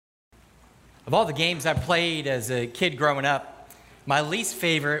Of all the games I played as a kid growing up, my least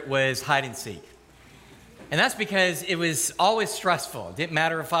favorite was hide and seek. And that's because it was always stressful. It didn't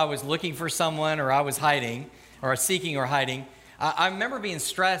matter if I was looking for someone or I was hiding or seeking or hiding. I remember being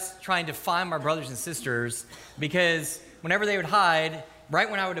stressed trying to find my brothers and sisters because whenever they would hide, right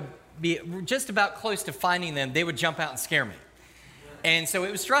when I would be just about close to finding them, they would jump out and scare me. And so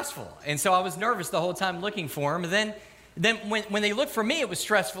it was stressful. And so I was nervous the whole time looking for them. And then when they looked for me, it was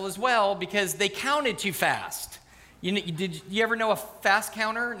stressful as well because they counted too fast. Did you ever know a fast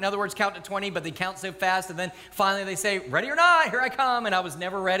counter? In other words, count to 20, but they count so fast, and then finally they say, ready or not, here I come, and I was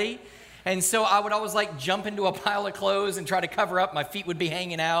never ready. And so I would always jump into a pile of clothes and try to cover up. My feet would be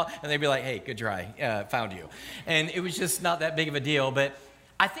hanging out, and they'd be like, hey, good try, found you. And it was just not that big of a deal, but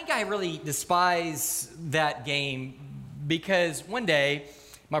I think I really despise that game because one day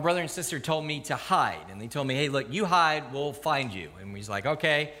my brother and sister told me to hide, and they told me, hey, look, you hide, we'll find you. And we was like,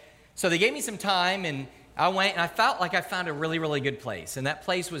 okay. So they gave me some time, and I went, and I felt like I found a really, really good place. And that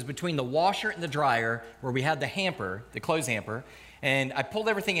place was between the washer and the dryer where we had the hamper, the clothes hamper. And I pulled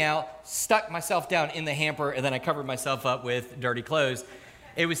everything out, stuck myself down in the hamper, and then I covered myself up with dirty clothes.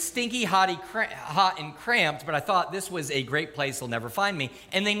 It was stinky, hot and cramped, but I thought this was a great place. They'll never find me.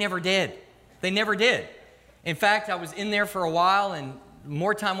 And they never did. They never did. In fact, I was in there for a while, and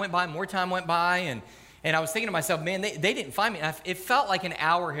more time went by, and I was thinking to myself, man, they didn't find me. It felt like an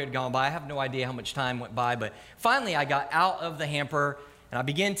hour had gone by. I have no idea how much time went by, but finally I got out of the hamper, and I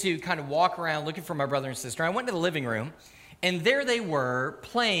began to kind of walk around looking for my brother and sister. I went to the living room, and there they were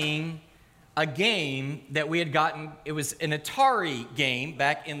playing a game that we had gotten. It was an Atari game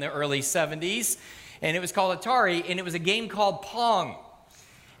back in the early 70s, and it was called Atari, and it was a game called Pong.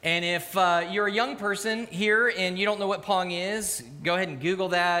 And if you're a young person here and you don't know what Pong is, go ahead and Google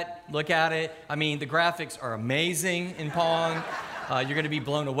that, look at it. I mean, the graphics are amazing in Pong. You're going to be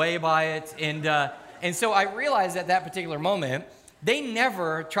blown away by it. And so I realized at that particular moment, they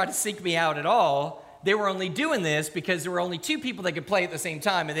never tried to seek me out at all. They were only doing this because there were only two people that could play at the same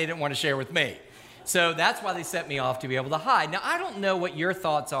time, and they didn't want to share with me. So that's why they set me off to be able to hide. Now, I don't know what your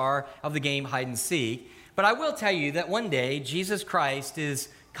thoughts are of the game hide and seek, but I will tell you that one day Jesus Christ is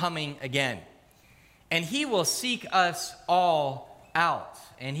coming again. And he will seek us all out,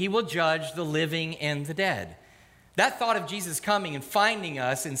 and he will judge the living and the dead. That thought of Jesus coming and finding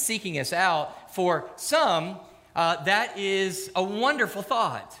us and seeking us out, for some, that is a wonderful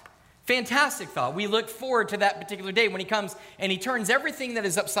thought. Fantastic thought. We look forward to that particular day when he comes and he turns everything that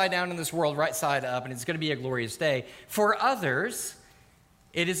is upside down in this world right side up, and it's going to be a glorious day. For others,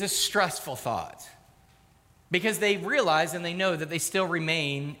 it is a stressful thought, because they realize and they know that they still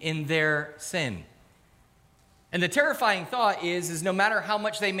remain in their sin. And the terrifying thought is no matter how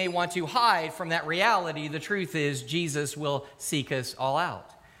much they may want to hide from that reality, the truth is Jesus will seek us all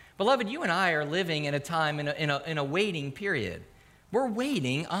out. Beloved, you and I are living in a time, in a waiting period. We're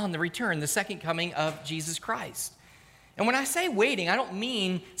waiting on the return, the second coming of Jesus Christ. And when I say waiting, I don't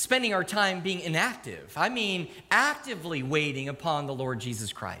mean spending our time being inactive. I mean actively waiting upon the Lord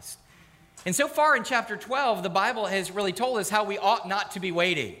Jesus Christ. And so far in chapter 12, the Bible has really told us how we ought not to be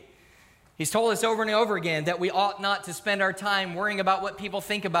waiting. He's told us over and over again that we ought not to spend our time worrying about what people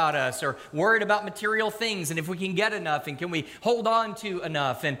think about us or worried about material things and if we can get enough and can we hold on to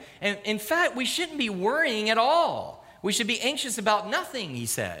enough. And in fact, we shouldn't be worrying at all. We should be anxious about nothing, he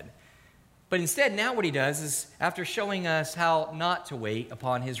said. But instead, now what he does is, after showing us how not to wait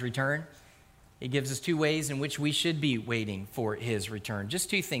upon his return, he gives us two ways in which we should be waiting for his return. Just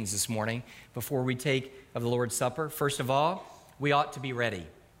two things this morning before we take of the Lord's Supper. First of all, we ought to be ready.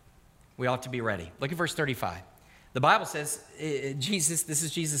 We ought to be ready. Look at verse 35. The Bible says, this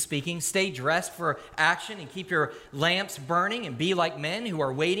is Jesus speaking, stay dressed for action and keep your lamps burning and be like men who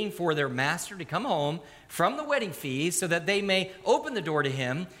are waiting for their master to come home from the wedding feast so that they may open the door to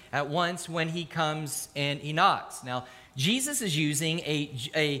him at once when he comes and he knocks. Now, Jesus is using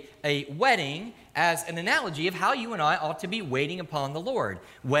a wedding as an analogy of how you and I ought to be waiting upon the Lord.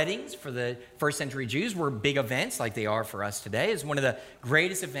 Weddings for the first century Jews were big events like they are for us today. It's one of the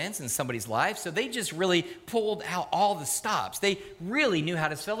greatest events in somebody's life. So they just really pulled out all the stops. They really knew how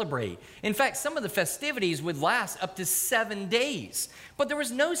to celebrate. In fact, some of the festivities would last up to 7 days. But there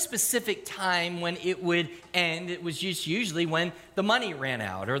was no specific time when it would end. It was just usually when the money ran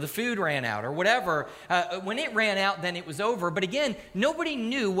out or the food ran out or whatever. When it ran out, then it was over. But again, nobody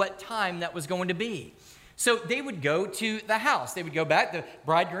knew what time that was going to be. So they would go to the house. They would go back. The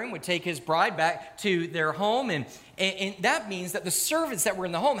bridegroom would take his bride back to their home. And that means that the servants that were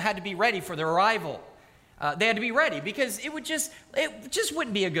in the home had to be ready for their arrival. They had to be ready because it just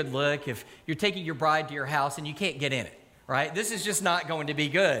wouldn't be a good look if you're taking your bride to your house and you can't get in it. right? This is just not going to be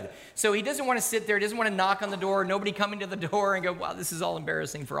good. So he doesn't want to sit there, doesn't want to knock on the door, nobody coming to the door and go, wow, this is all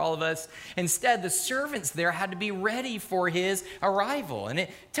embarrassing for all of us. Instead, the servants there had to be ready for his arrival. And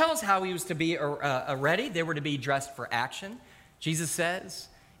it tells how he was to be ready. They were to be dressed for action, Jesus says.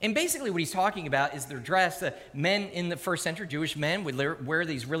 And basically what he's talking about is their dress. Men in the first century, Jewish men, would wear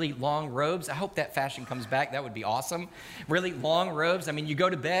these really long robes. I hope that fashion comes back. That would be awesome. Really long robes. I mean, you go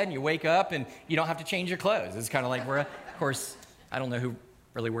to bed and you wake up and you don't have to change your clothes. It's kind of like, of course, I don't know who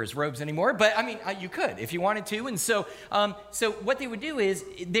really wears robes anymore, but I mean, you could if you wanted to. And so what they would do is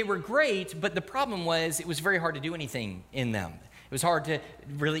they were great, but the problem was it was very hard to do anything in them. It was hard to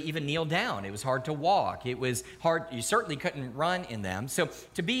really even kneel down. It was hard to walk. It was hard. You certainly couldn't run in them. So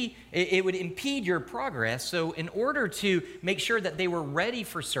it would impede your progress. So in order to make sure that they were ready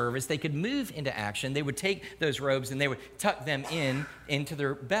for service, they could move into action, they would take those robes and they would tuck them into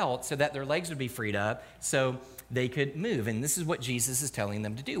their belt so that their legs would be freed up so they could move. And this is what Jesus is telling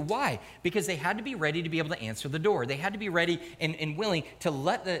them to do. Why? Because they had to be ready to be able to answer the door. They had to be ready and willing to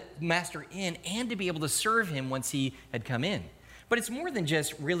let the master in and to be able to serve him once he had come in. But it's more than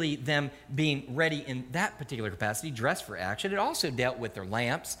just really them being ready in that particular capacity, dressed for action. It also dealt with their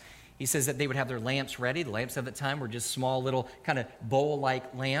lamps. He says that they would have their lamps ready. The lamps of the time were just small little kind of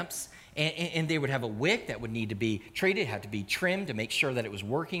bowl-like lamps. And they would have a wick that would need to be treated, had to be trimmed to make sure that it was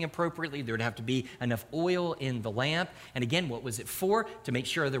working appropriately. There would have to be enough oil in the lamp. And again, what was it for? To make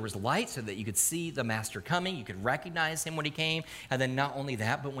sure there was light so that you could see the master coming. You could recognize him when he came. And then not only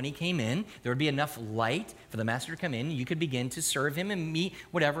that, but when he came in, there would be enough light for the master to come in. You could begin to serve him and meet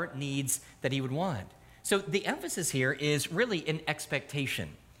whatever needs that he would want. So the emphasis here is really an expectation.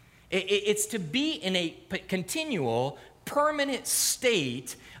 It's to be in a continual, permanent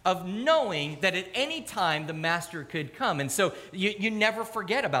state of knowing that at any time the master could come. And so you never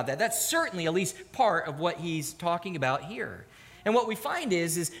forget about that. That's certainly at least part of what he's talking about here. And what we find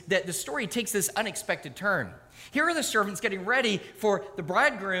is that the story takes this unexpected turn. Here are the servants getting ready for the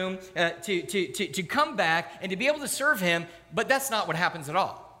bridegroom to come back and to be able to serve him, but that's not what happens at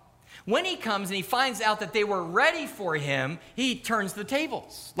all. When he comes and he finds out that they were ready for him, he turns the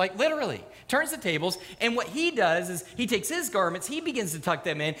tables, like literally turns the tables. And what he does is he takes his garments, he begins to tuck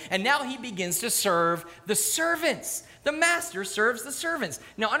them in, and now he begins to serve the servants. The master serves the servants.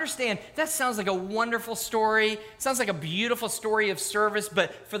 Now understand, that sounds like a wonderful story. Sounds like a beautiful story of service,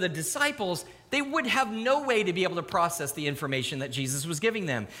 but for the disciples, they would have no way to be able to process the information that Jesus was giving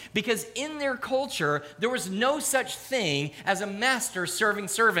them. Because in their culture, there was no such thing as a master serving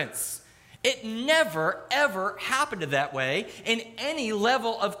servants. It never, ever happened that way in any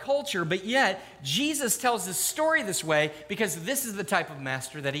level of culture. But yet, Jesus tells this story this way because this is the type of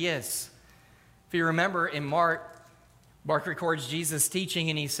master that he is. If you remember in Mark records Jesus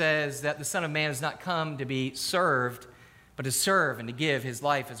teaching, and he says that the Son of Man has not come to be served, but to serve and to give his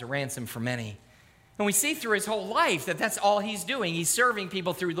life as a ransom for many. And we see through his whole life that that's all he's doing. He's serving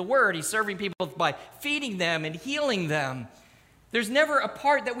people through the word. He's serving people by feeding them and healing them. There's never a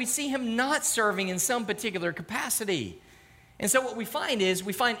part that we see him not serving in some particular capacity. And so what we find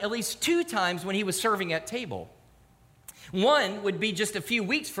at least 2 times when he was serving at table. One would be just a few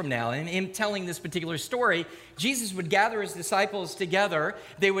weeks from now, and him telling this particular story, Jesus would gather his disciples together.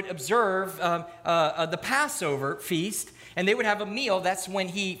 They would observe the Passover feast, and they would have a meal. That's when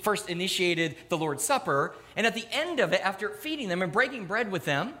he first initiated the Lord's Supper. And at the end of it, after feeding them and breaking bread with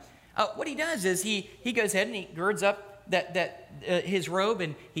them, what he does is he goes ahead and he girds up his robe,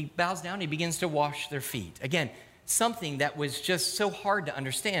 and he bows down and he begins to wash their feet. Again, something that was just so hard to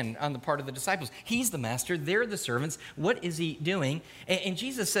understand on the part of the disciples. He's the master, they're the servants. What is he doing? And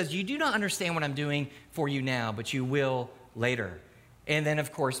Jesus says, you do not understand what I'm doing for you now, but you will later. And then,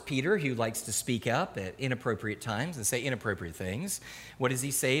 of course, Peter, who likes to speak up at inappropriate times and say inappropriate things. What does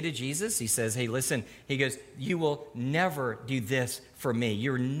he say to Jesus? He says, hey, listen, he goes, you will never do this for me.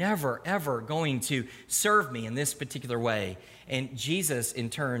 You're never, ever going to serve me in this particular way. And Jesus, in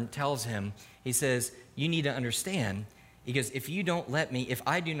turn, tells him, he says, you need to understand. He goes, if you don't let me, if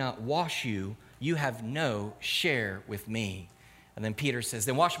I do not wash you, you have no share with me. And then Peter says,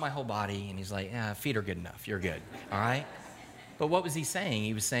 then wash my whole body. And he's like, feet are good enough. You're good. All right? But what was he saying?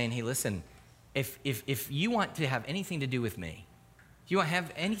 He was saying, hey, listen, if you want to have anything to do with me, if you want to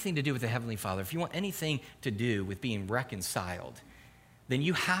have anything to do with the Heavenly Father, if you want anything to do with being reconciled, then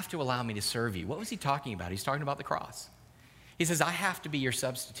you have to allow me to serve you. What was he talking about? He's talking about the cross. He says, I have to be your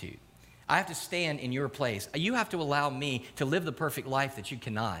substitute. I have to stand in your place. You have to allow me to live the perfect life that you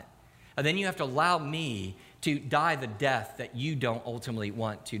cannot. And then you have to allow me to die the death that you don't ultimately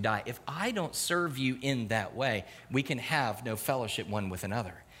want to die. If I don't serve you in that way, we can have no fellowship one with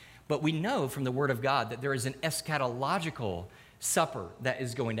another. But we know from the Word of God that there is an eschatological supper that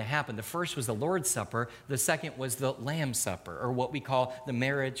is going to happen. The first was the Lord's Supper. The second was the Lamb's Supper, or what we call the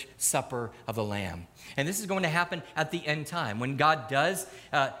marriage supper of the Lamb. And this is going to happen at the end time when God does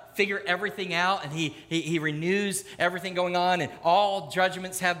figure everything out and he renews everything going on, and all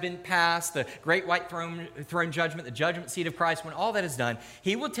judgments have been passed, the great white throne judgment, the judgment seat of Christ. When all that is done,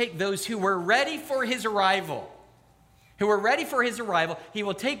 he will take those who were ready for his arrival. He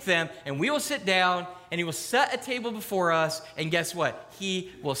will take them, and we will sit down, and he will set a table before us, and guess what? He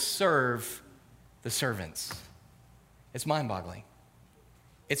will serve the servants. It's mind-boggling.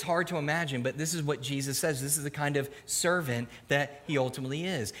 It's hard to imagine, but this is what Jesus says. This is the kind of servant that he ultimately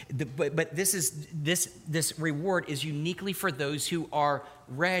is. But this reward is uniquely for those who are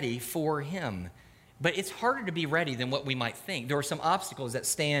ready for him. But it's harder to be ready than what we might think. There are some obstacles that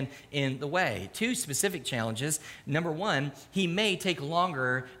stand in the way. Two specific challenges. Number one, he may take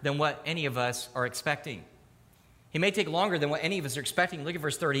longer than what any of us are expecting. He may take longer than what any of us are expecting. Look at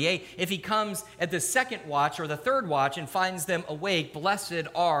verse 38. If he comes at the second watch or the third watch and finds them awake, blessed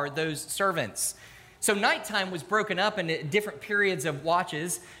are those servants. So nighttime was broken up into different periods of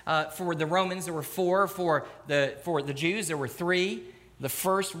watches. For the Romans, there were 4. For the Jews, there were 3. The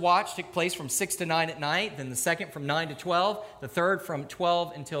first watch took place from 6 to 9 at night, then the second from 9 to 12, the third from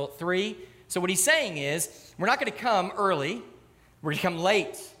 12 until 3. So what he's saying is, we're not going to come early, we're going to come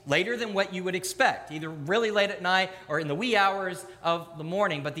late, later than what you would expect, either really late at night or in the wee hours of the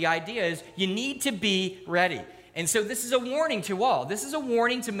morning. But the idea is you need to be ready. And so this is a warning to all. This is a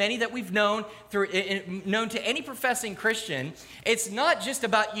warning to many that we've known to any professing Christian. It's not just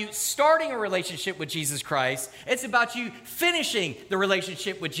about you starting a relationship with Jesus Christ. It's about you finishing the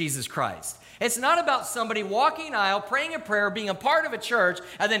relationship with Jesus Christ. It's not about somebody walking an aisle, praying a prayer, being a part of a church,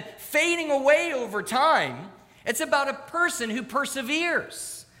 and then fading away over time. It's about a person who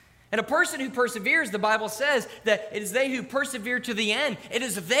perseveres. And a person who perseveres, the Bible says that it is they who persevere to the end. It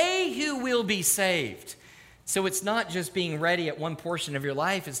is they who will be saved. So it's not just being ready at one portion of your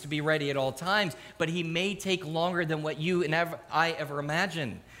life, it's to be ready at all times, but he may take longer than what you and I ever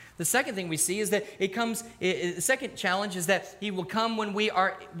imagined. The second thing we see is that the second challenge is that he will come when we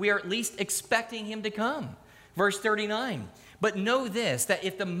are at least expecting him to come. Verse 39. But know this, that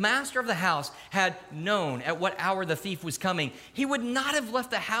if the master of the house had known at what hour the thief was coming, he would not have left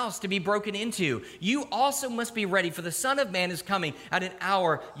the house to be broken into. You also must be ready, for the Son of Man is coming at an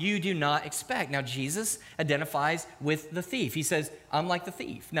hour you do not expect. Now, Jesus identifies with the thief. He says, I'm like the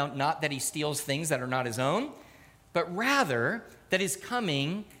thief. Now, not that he steals things that are not his own, but rather that his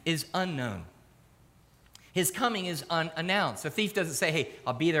coming is unknown. His coming is unannounced. The thief doesn't say, hey,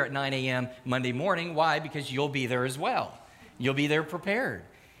 I'll be there at 9 a.m. Monday morning. Why? Because you'll be there as well. You'll be there prepared.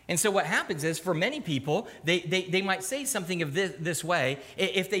 And so what happens is, for many people, they might say something of this way.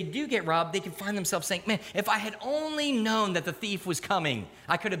 If they do get robbed, they can find themselves saying, man, if I had only known that the thief was coming,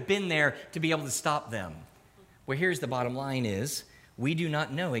 I could have been there to be able to stop them. Well, here's the bottom line is, we do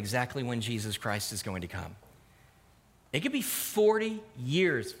not know exactly when Jesus Christ is going to come. It could be 40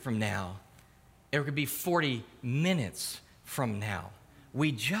 years from now. It could be 40 minutes from now.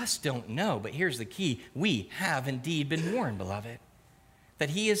 We just don't know, but here's the key. We have indeed been warned, beloved, that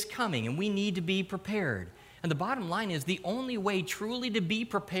he is coming, and we need to be prepared. And the bottom line is, the only way truly to be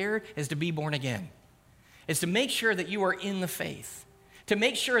prepared is to be born again. It's to make sure that you are in the faith, to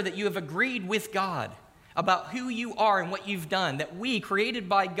make sure that you have agreed with God about who you are and what you've done, that we, created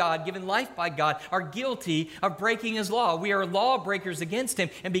by God, given life by God, are guilty of breaking his law. We are lawbreakers against him,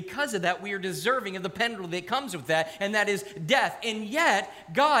 and because of that, we are deserving of the penalty that comes with that, and that is death. And yet,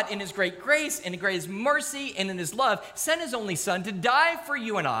 God, in his great grace, and in great mercy, and in his love, sent his only Son to die for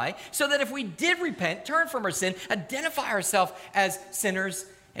you and I, so that if we did repent, turn from our sin, identify ourselves as sinners,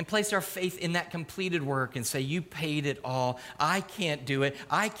 and place our faith in that completed work and say, you paid it all. I can't do it.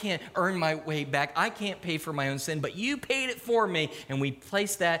 I can't earn my way back. I can't pay for my own sin, but you paid it for me. And we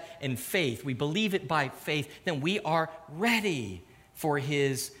place that in faith. We believe it by faith. Then we are ready for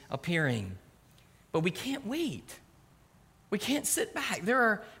his appearing. But we can't wait. We can't sit back. There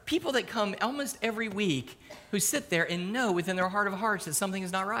are people that come almost every week who sit there and know within their heart of hearts that something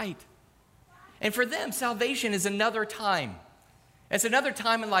is not right. And for them, salvation is another time. It's another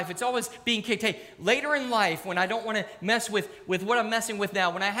time in life. It's always being kicked. Hey, later in life, when I don't want to mess with what I'm messing with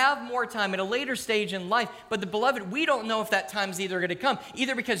now, when I have more time at a later stage in life. But the beloved, we don't know if that time's either going to come,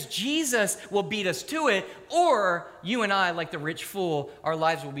 either because Jesus will beat us to it, or you and I, like the rich fool, our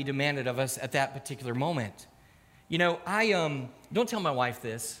lives will be demanded of us at that particular moment. You know, I don't tell my wife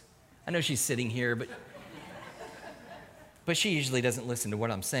this. I know she's sitting here, but she usually doesn't listen to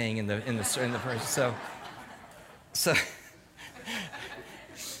what I'm saying in the person. So.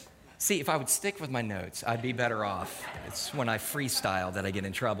 See, if I would stick with my notes, I'd be better off. It's when I freestyle that I get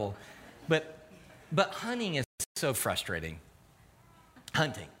in trouble. But hunting is so frustrating.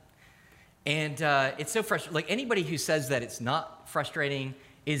 Hunting. And it's so frustrating. Like, anybody who says that it's not frustrating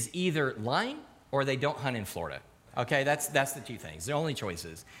is either lying or they don't hunt in Florida. Okay, that's the two things, the only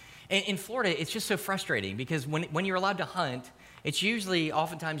choices. And in Florida, it's just so frustrating because when you're allowed to hunt, it's usually,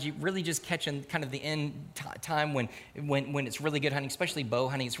 oftentimes, you really just catch in kind of the end time when it's really good hunting, especially bow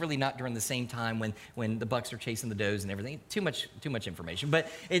hunting. It's really not during the same time when the bucks are chasing the does and everything. Too much information.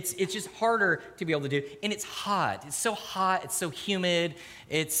 But it's just harder to be able to do. And it's hot. It's so hot. It's so humid.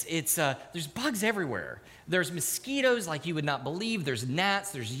 There's bugs everywhere. There's mosquitoes like you would not believe. There's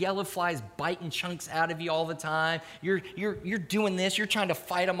gnats. There's yellow flies biting chunks out of you all the time. You're doing this. You're trying to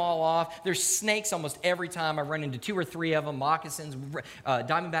fight them all off. There's snakes almost every time. I run into 2 or 3 of them. Moccasins,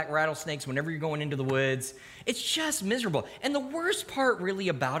 diamondback rattlesnakes. Whenever you're going into the woods, it's just miserable. And the worst part, really,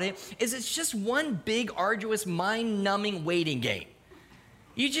 about it is it's just one big, arduous, mind-numbing waiting game.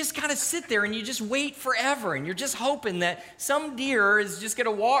 You just kind of sit there and you just wait forever, and you're just hoping that some deer is just going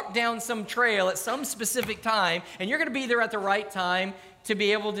to walk down some trail at some specific time, and you're going to be there at the right time to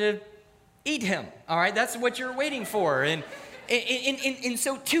be able to eat him. All right, that's what you're waiting for. And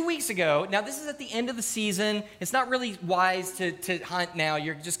so 2 weeks ago, now this is at the end of the season. It's not really wise to hunt now.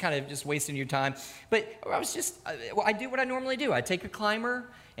 You're just kind of just wasting your time. But I do what I normally do. I take a climber.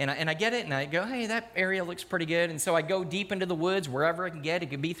 And I get it, and I go, hey, that area looks pretty good. And so I go deep into the woods wherever I can get.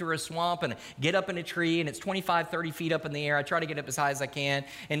 It could be through a swamp, and I get up in a tree, and it's 25, 30 feet up in the air. I try to get up as high as I can.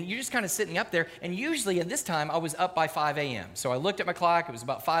 And you're just kind of sitting up there. And usually at this time, I was up by 5 a.m. So I looked at my clock. It was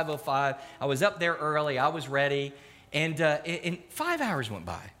about 5:05. I was up there early. I was ready. And 5 hours went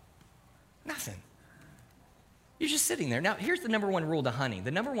by. Nothing. You're just sitting there. Now, here's the number one rule to hunting.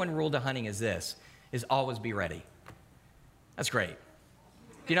 The number one rule to hunting is this, is always be ready. That's great.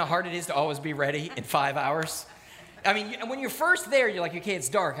 Do you know how hard it is to always be ready in 5 hours? I mean, when you're first there, you're like, okay, it's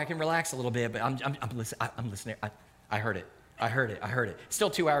dark. I can relax a little bit, but I'm listening. I heard it. I heard it.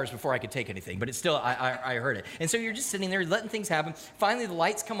 Still 2 hours before I could take anything, but it's still, I heard it. And so you're just sitting there letting things happen. Finally, the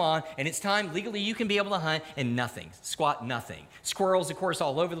lights come on, and it's time. Legally, you can be able to hunt, and nothing. Squat nothing. Squirrels, of course,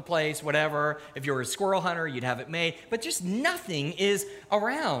 all over the place, whatever. If you're a squirrel hunter, you'd have it made. But just nothing is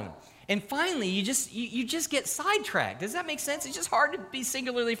around. And finally, you just get sidetracked. Does that make sense? It's just hard to be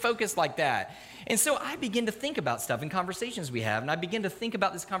singularly focused like that. And so I begin to think about stuff in conversations we have. And I begin to think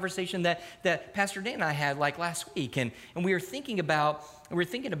about this conversation that Pastor Dan and I had like last week. And we were talking about this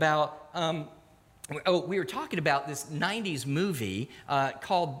 90s movie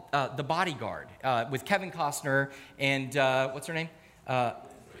called The Bodyguard with Kevin Costner and what's her name?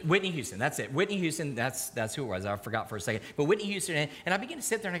 Whitney Houston, that's it. Whitney Houston, that's who it was. I forgot for a second. But Whitney Houston, and I began to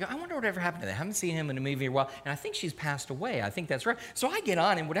sit there and I go, I wonder whatever happened to that. I haven't seen him in a movie in a while, and I think she's passed away. I think that's right. So I get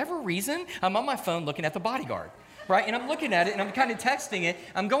on, and whatever reason, I'm on my phone looking at The Bodyguard, right? And I'm looking at it, and I'm kind of texting it.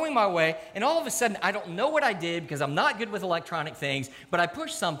 I'm going my way, and all of a sudden, I don't know what I did because I'm not good with electronic things, but I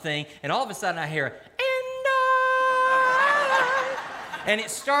push something, and all of a sudden I hear, and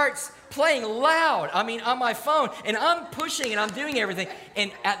it starts playing loud, on my phone, and I'm pushing and I'm doing everything. And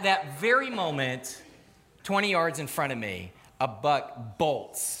at that very moment, 20 yards in front of me, a buck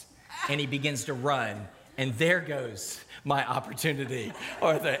bolts and he begins to run. And there goes my opportunity.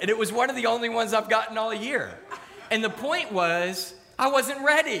 And it was one of the only ones I've gotten all year. And the point was, I wasn't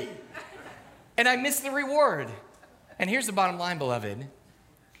ready. And I missed the reward. And here's the bottom line, beloved.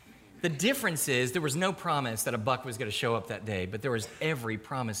 The difference is there was no promise that a buck was going to show up that day, but there was every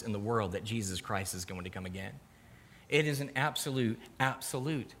promise in the world that Jesus Christ is going to come again. It is an absolute.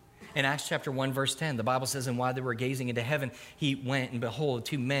 In Acts chapter 1, verse 10, the Bible says, and while they were gazing into heaven, he went, and behold,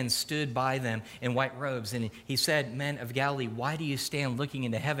 2 men stood by them in white robes. And he said, men of Galilee, why do you stand looking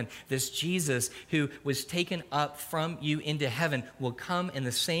into heaven? This Jesus who was taken up from you into heaven will come in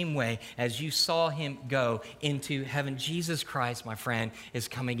the same way as you saw him go into heaven. Jesus Christ, my friend, is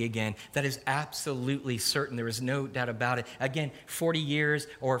coming again. That is absolutely certain. There is no doubt about it. Again, 40 years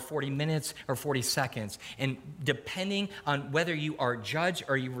or 40 minutes or 40 seconds. And depending on whether you are judged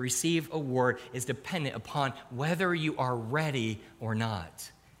or you receive a word is dependent upon whether you are ready or not.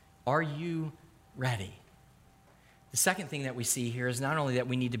 Are you ready? The second thing that we see here is not only that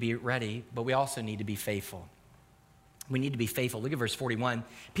we need to be ready, but we also need to be faithful. We need to be faithful. Look at verse 41.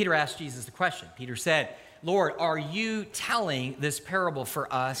 Peter asked Jesus the question. Peter said, Lord, are you telling this parable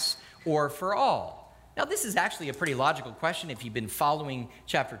for us or for all? Now, this is actually a pretty logical question if you've been following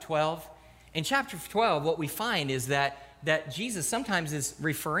chapter 12. In chapter 12, what we find is that Jesus sometimes is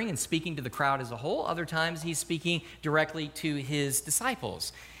referring and speaking to the crowd as a whole. Other times he's speaking directly to his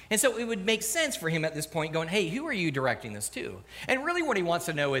disciples. And so it would make sense for him at this point going, hey, who are you directing this to? And really what he wants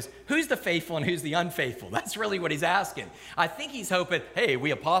to know is who's the faithful and who's the unfaithful? That's really what he's asking. I think he's hoping, hey,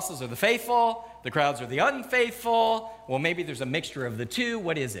 we apostles are the faithful, the crowds are the unfaithful. Well, maybe there's a mixture of the two.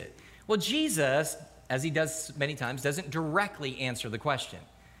 What is it? Well, Jesus, as he does many times, doesn't directly answer the question.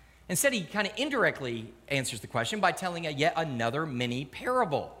 Instead, he kind of indirectly answers the question by telling yet another mini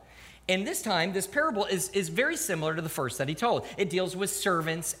parable. And this time, this parable is very similar to the first that he told. It deals with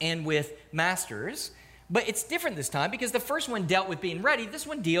servants and with masters, but it's different this time because the first one dealt with being ready. This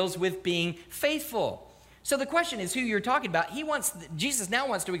one deals with being faithful. So the question is who you're talking about. Jesus now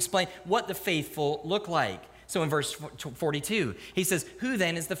wants to explain what the faithful look like. So in verse 42, he says, who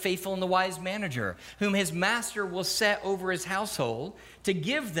then is the faithful and the wise manager, whom his master will set over his household to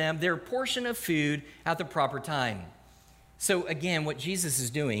give them their portion of food at the proper time? So again, what Jesus is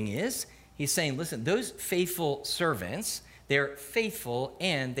doing is he's saying, listen, those faithful servants, they're faithful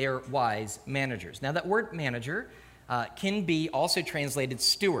and they're wise managers. Now that word manager can be also translated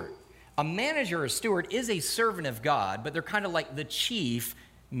steward. A manager or steward is a servant of God, but they're kind of like the chief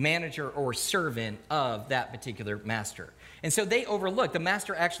manager or servant of that particular master. And so they overlook, the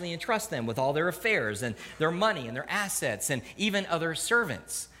master actually entrusts them with all their affairs and their money and their assets and even other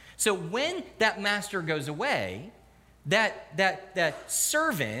servants. So when that master goes away, that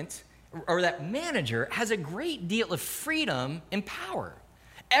servant or that manager has a great deal of freedom and power.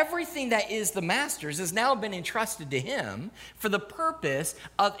 Everything that is the master's has now been entrusted to him for the purpose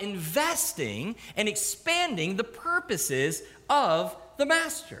of investing and expanding the purposes of the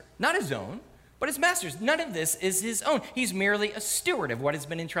master. Not his own, but his master's. None of this is his own. He's merely a steward of what has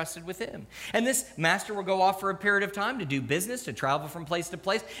been entrusted with him. And this master will go off for a period of time to do business, to travel from place to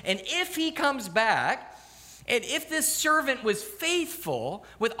place. And if he comes back, and if this servant was faithful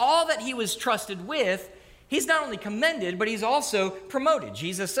with all that he was trusted with, he's not only commended, but he's also promoted.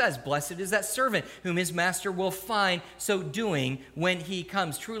 Jesus says, blessed is that servant whom his master will find so doing when he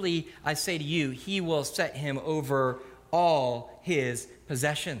comes. Truly, I say to you, he will set him over all his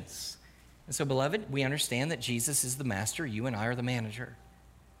possessions. And so, beloved, we understand that Jesus is the master. You and I are the manager.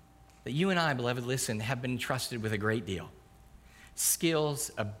 That you and I, beloved, listen, have been entrusted with a great deal.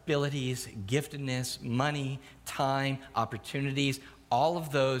 Skills, abilities, giftedness, money, time, opportunities, all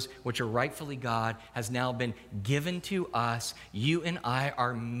of those which are rightfully God has now been given to us. You and I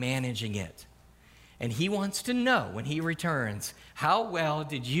are managing it. And he wants to know when he returns, how well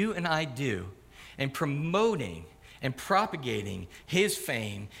did you and I do in promoting and propagating his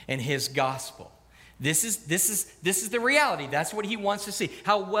fame and his gospel? This is the reality. That's what he wants to see.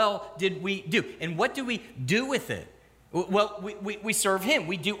 How well did we do? And what do we do with it? Well, we serve him.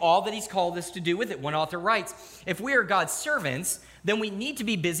 We do all that he's called us to do with it. One author writes, if we are God's servants, then we need to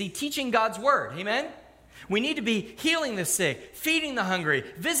be busy teaching God's word. Amen? We need to be healing the sick, feeding the hungry,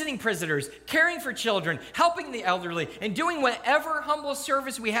 visiting prisoners, caring for children, helping the elderly, and doing whatever humble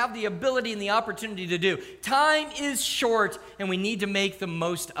service we have the ability and the opportunity to do. Time is short, and we need to make the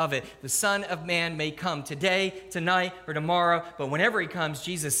most of it. The Son of Man may come today, tonight, or tomorrow, but whenever he comes,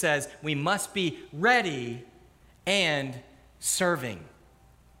 Jesus says we must be ready and serving.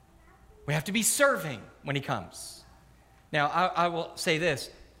 We have to be serving when he comes. Now, I will say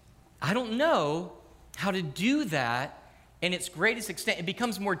this. I don't know how to do that in its greatest extent. It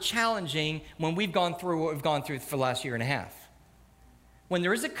becomes more challenging when we've gone through what we've gone through for the last year and a half. When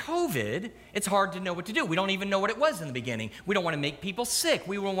there is a COVID, it's hard to know what to do. We don't even know what it was in the beginning. We don't want to make people sick.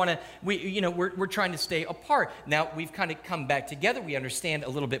 We're trying to stay apart. Now, we've kind of come back together. We understand a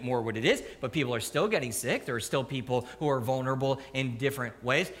little bit more what it is, but people are still getting sick. There are still people who are vulnerable in different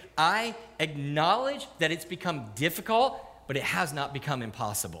ways. I acknowledge that it's become difficult, but it has not become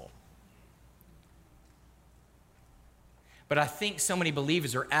impossible. But I think so many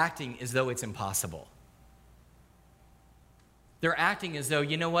believers are acting as though it's impossible. They're acting as though,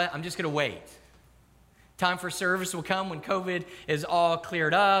 you know what, I'm just going to wait. Time for service will come when COVID is all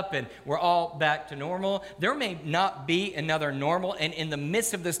cleared up and we're all back to normal. There may not be another normal, and in the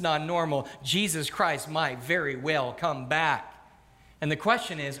midst of this non-normal, Jesus Christ might very well come back. And the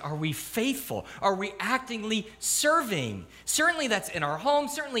question is, are we faithful? Are we actively serving? Certainly that's in our home.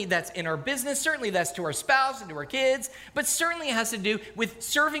 Certainly that's in our business. Certainly that's to our spouse and to our kids. But certainly it has to do with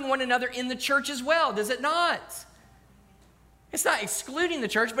serving one another in the church as well, does it not? It's not excluding the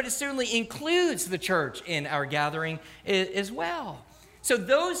church, but it certainly includes the church in our gathering as well. So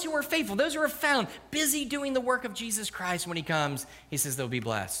those who are faithful, those who are found busy doing the work of Jesus Christ when he comes, he says they'll be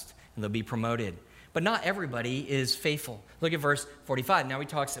blessed and they'll be promoted. But not everybody is faithful. Look at verse 45. Now he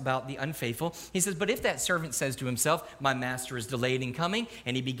talks about the unfaithful. He says, but if that servant says to himself, my master is delayed in coming,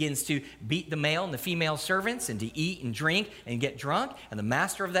 and he begins to beat the male and the female servants and to eat and drink and get drunk, and the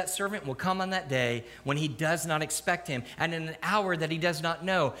master of that servant will come on that day when he does not expect him and in an hour that he does not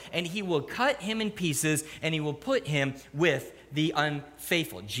know, and he will cut him in pieces and he will put him with the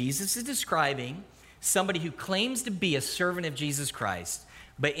unfaithful. Jesus is describing somebody who claims to be a servant of Jesus Christ,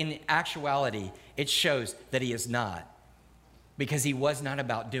 but in actuality, it shows that he is not, because he was not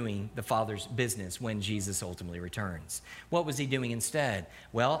about doing the Father's business when Jesus ultimately returns. What was he doing instead?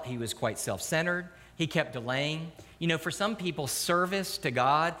 Well, he was quite self-centered. He kept delaying. You know, for some people, service to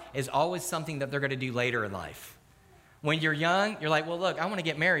God is always something that they're going to do later in life. When you're young, you're like, well, look, I want to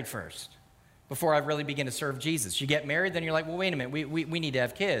get married first before I really begin to serve Jesus. You get married, then you're like, well, wait a minute, we need to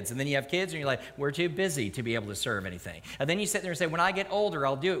have kids. And then you have kids, and you're like, we're too busy to be able to serve anything. And then you sit there and say, when I get older,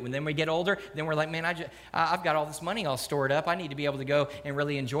 I'll do it. And then we get older, then we're like, man, I've got all this money all stored up. I need to be able to go and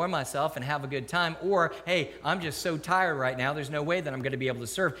really enjoy myself and have a good time. Or, hey, I'm just so tired right now, there's no way that I'm going to be able to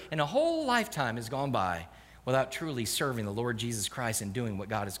serve. And a whole lifetime has gone by without truly serving the Lord Jesus Christ and doing what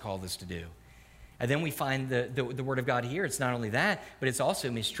God has called us to do. And then we find the word of God here. It's not only that, but it's also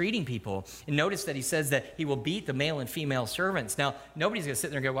mistreating people. And notice that he says that he will beat the male and female servants. Now, nobody's going to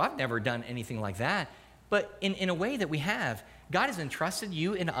sit there and go, well, I've never done anything like that. But in a way that we have, God has entrusted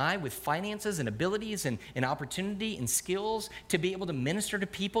you and I with finances and abilities and opportunity and skills to be able to minister to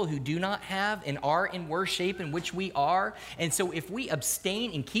people who do not have and are in worse shape in which we are. And so if we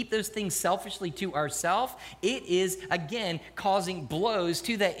abstain and keep those things selfishly to ourselves, it is, again, causing blows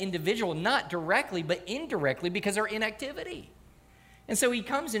to that individual, not directly, but indirectly because of our inactivity. And so he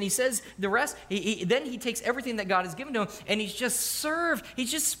comes and he says the rest, then he takes everything that God has given to him and he's just served.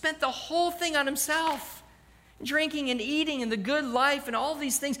 He's just spent the whole thing on himself. Drinking and eating and the good life and all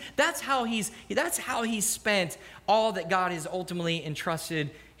these things. That's how he's spent all that God has ultimately entrusted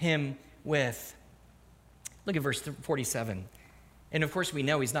him with. Look at verse 47. And of course we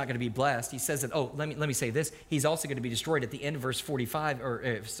know he's not going to be blessed. He says that, let me say this. He's also going to be destroyed at the end of verse 45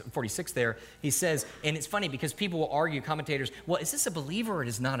 or 46 there. He says, and it's funny because people will argue, commentators, well, is this a believer or it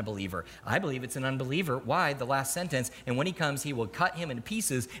is not a believer? I believe it's an unbeliever. Why? The last sentence, and when he comes, he will cut him in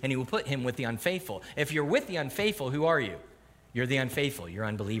pieces and he will put him with the unfaithful. If you're with the unfaithful, who are you? You're the unfaithful. You're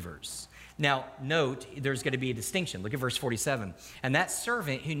unbelievers. Now, note, there's going to be a distinction. Look at verse 47. And that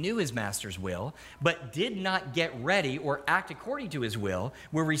servant who knew his master's will, but did not get ready or act according to his will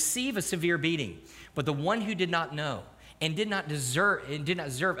receive a severe beating. But the one who did not know and did not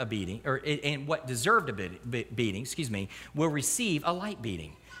deserve a beating, and what deserved a beating, will receive a light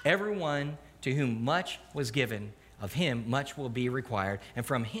beating. Everyone to whom much was given, of him much will be required, and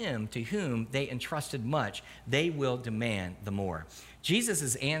from him to whom they entrusted much, they will demand the more. Jesus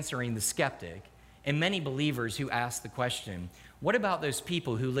is answering the skeptic and many believers who ask the question, what about those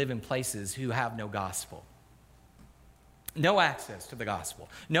people who live in places who have no gospel? No access to the gospel,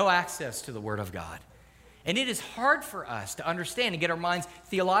 no access to the word of God. And it is hard for us to understand and get our minds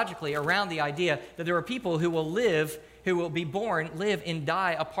theologically around the idea that there are people who will be born, live, and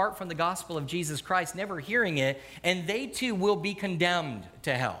die apart from the gospel of Jesus Christ, never hearing it, and they too will be condemned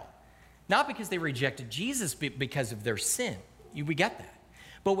to hell. Not because they rejected Jesus, but because of their sin. We get that.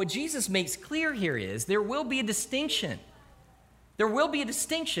 But what Jesus makes clear here is there will be a distinction. There will be a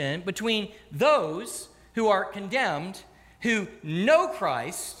distinction between those who are condemned, who know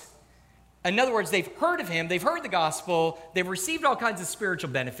Christ. In other words, they've heard of him, they've heard the gospel, they've received all kinds of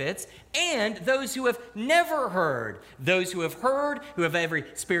spiritual benefits, and those who have never heard. Those who have heard, who have every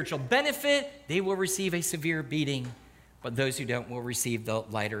spiritual benefit, they will receive a severe beating, but those who don't will receive the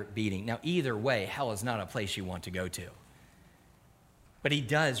lighter beating. Now, either way, hell is not a place you want to go to. But he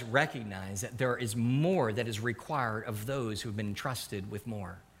does recognize that there is more that is required of those who have been entrusted with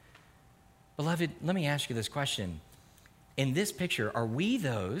more. Beloved, let me ask you this question. In this picture, are we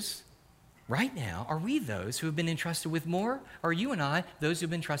those... Right now, are we those who have been entrusted with more? Or are you and I those who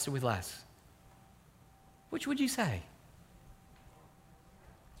have been entrusted with less? Which would you say?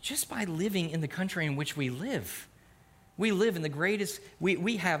 Just by living in the country in which we live in the greatest,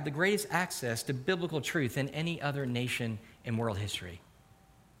 we have the greatest access to biblical truth than any other nation in world history.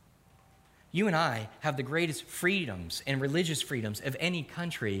 You and I have the greatest freedoms and religious freedoms of any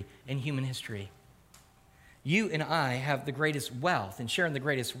country in human history. You and I have the greatest wealth and sharing the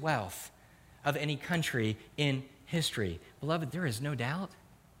greatest wealth of any country in history. Beloved, there is no doubt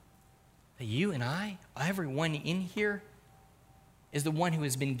that you and I, everyone in here, is the one who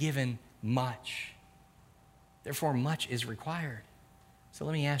has been given much. Therefore, much is required. So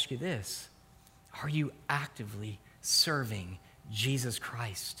let me ask you this. Are you actively serving Jesus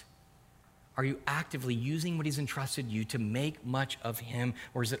Christ Are you actively using what he's entrusted you to make much of him,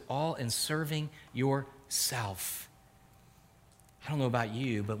 or is it all in serving yourself? I don't know about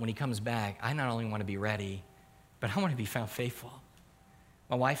you, but when he comes back, I not only want to be ready, but I want to be found faithful.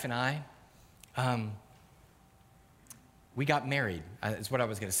 My wife and I, we got married. That's what I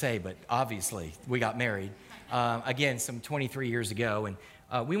was going to say, but obviously we got married. Again, some 23 years ago,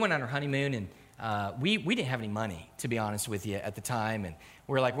 and we went on our honeymoon, and we didn't have any money, to be honest with you, at the time. And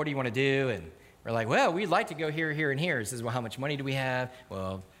we were like, what do you want to do? And we're like, well, we'd like to go here, here, and here. He says, well, how much money do we have?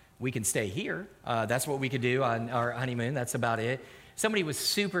 Well, we can stay here. That's what we could do on our honeymoon. That's about it. Somebody was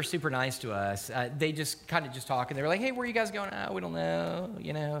super, super nice to us. They just kind of just talking. They were like, hey, where are you guys going? Oh, we don't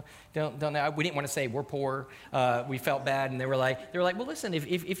know, don't know. We didn't want to say we're poor. We felt bad. And they were like, well, listen,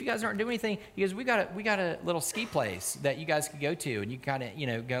 if you guys aren't doing anything, because we got a little ski place that you guys could go to, and you kind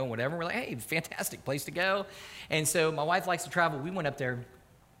of, go and whatever. We're like, hey, fantastic place to go. And so my wife likes to travel. We went up there.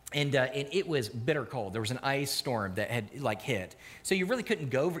 And it was bitter cold. There was an ice storm that had hit. So you really couldn't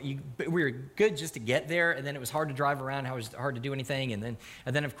go. We were good just to get there, and then it was hard to drive around. It was hard to do anything. And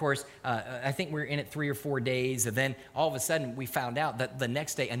then of course, I think we were in it 3 or 4 days. And then all of a sudden, we found out that the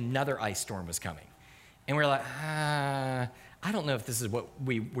next day another ice storm was coming. And we were like, I don't know if this is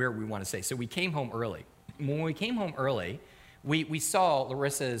where we want to stay. So we came home early. When we came home early, we saw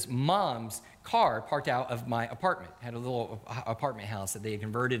Larissa's mom's car parked out of my apartment. Had a little apartment house that they had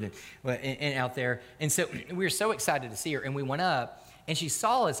converted and out there. And so we were so excited to see her. And we went up, and she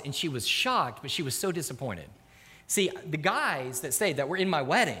saw us, and she was shocked, but she was so disappointed. See, the guys that stayed, that were in my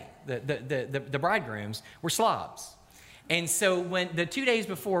wedding, the bridegrooms, were slobs. And so when the 2 days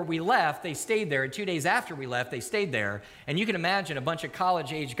before we left, they stayed there. And 2 days after we left, they stayed there. And you can imagine a bunch of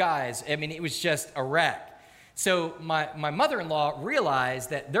college-age guys. I mean, it was just a wreck. So my mother-in-law realized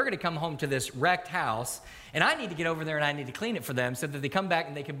that they're going to come home to this wrecked house, and I need to get over there and I need to clean it for them so that they come back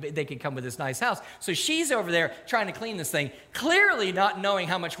and they can come with this nice house. So she's over there trying to clean this thing, clearly not knowing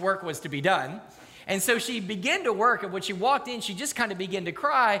how much work was to be done. And so she began to work, and when she walked in, she just kind of began to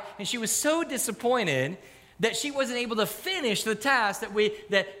cry, and she was so disappointed that she wasn't able to finish the task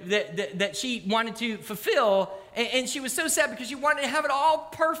that she wanted to fulfill. And she was so sad because she wanted to have it all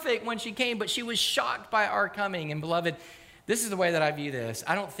perfect when she came, but she was shocked by our coming. And beloved, this is the way that I view this.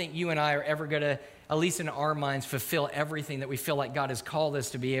 I don't think you and I are ever going to, at least in our minds, fulfill everything that we feel like God has called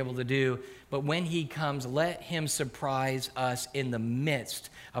us to be able to do. But when he comes, let him surprise us in the midst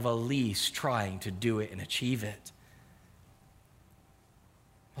of at least trying to do it and achieve it.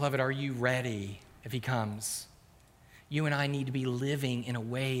 Beloved, are you ready if he comes? You and I need to be living in a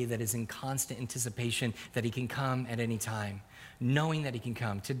way that is in constant anticipation that he can come at any time, knowing that he can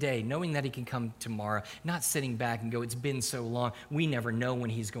come today, knowing that he can come tomorrow, not sitting back and go, it's been so long, we never know when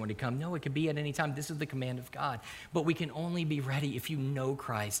he's going to come. No, it could be at any time. This is the command of God. But we can only be ready if you know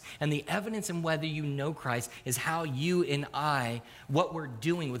Christ. And the evidence in whether you know Christ is how you and I, what we're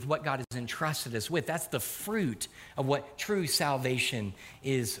doing with what God has entrusted us with. That's the fruit of what true salvation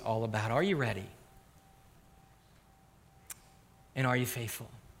is all about. Are you ready? And are you faithful?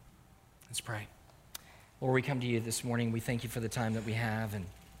 Let's pray. Lord, we come to you this morning. We thank you for the time that we have. And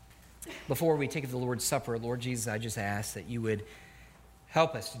before we take the Lord's Supper, Lord Jesus, I just ask that you would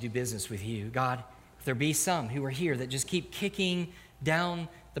help us to do business with you. God, if there be some who are here that just keep kicking down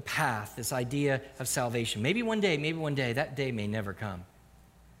the path, this idea of salvation, maybe one day, that day may never come.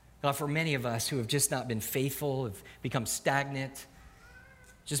 God, for many of us who have just not been faithful, have become stagnant,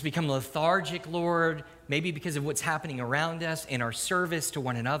 just become lethargic, Lord, maybe because of what's happening around us in our service to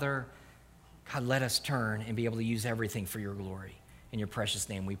one another. God, let us turn and be able to use everything for your glory. In your precious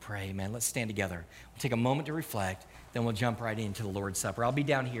name we pray, amen. Let's stand together. We'll take a moment to reflect, then we'll jump right into the Lord's Supper. I'll be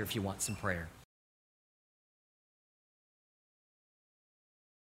down here if you want some prayer.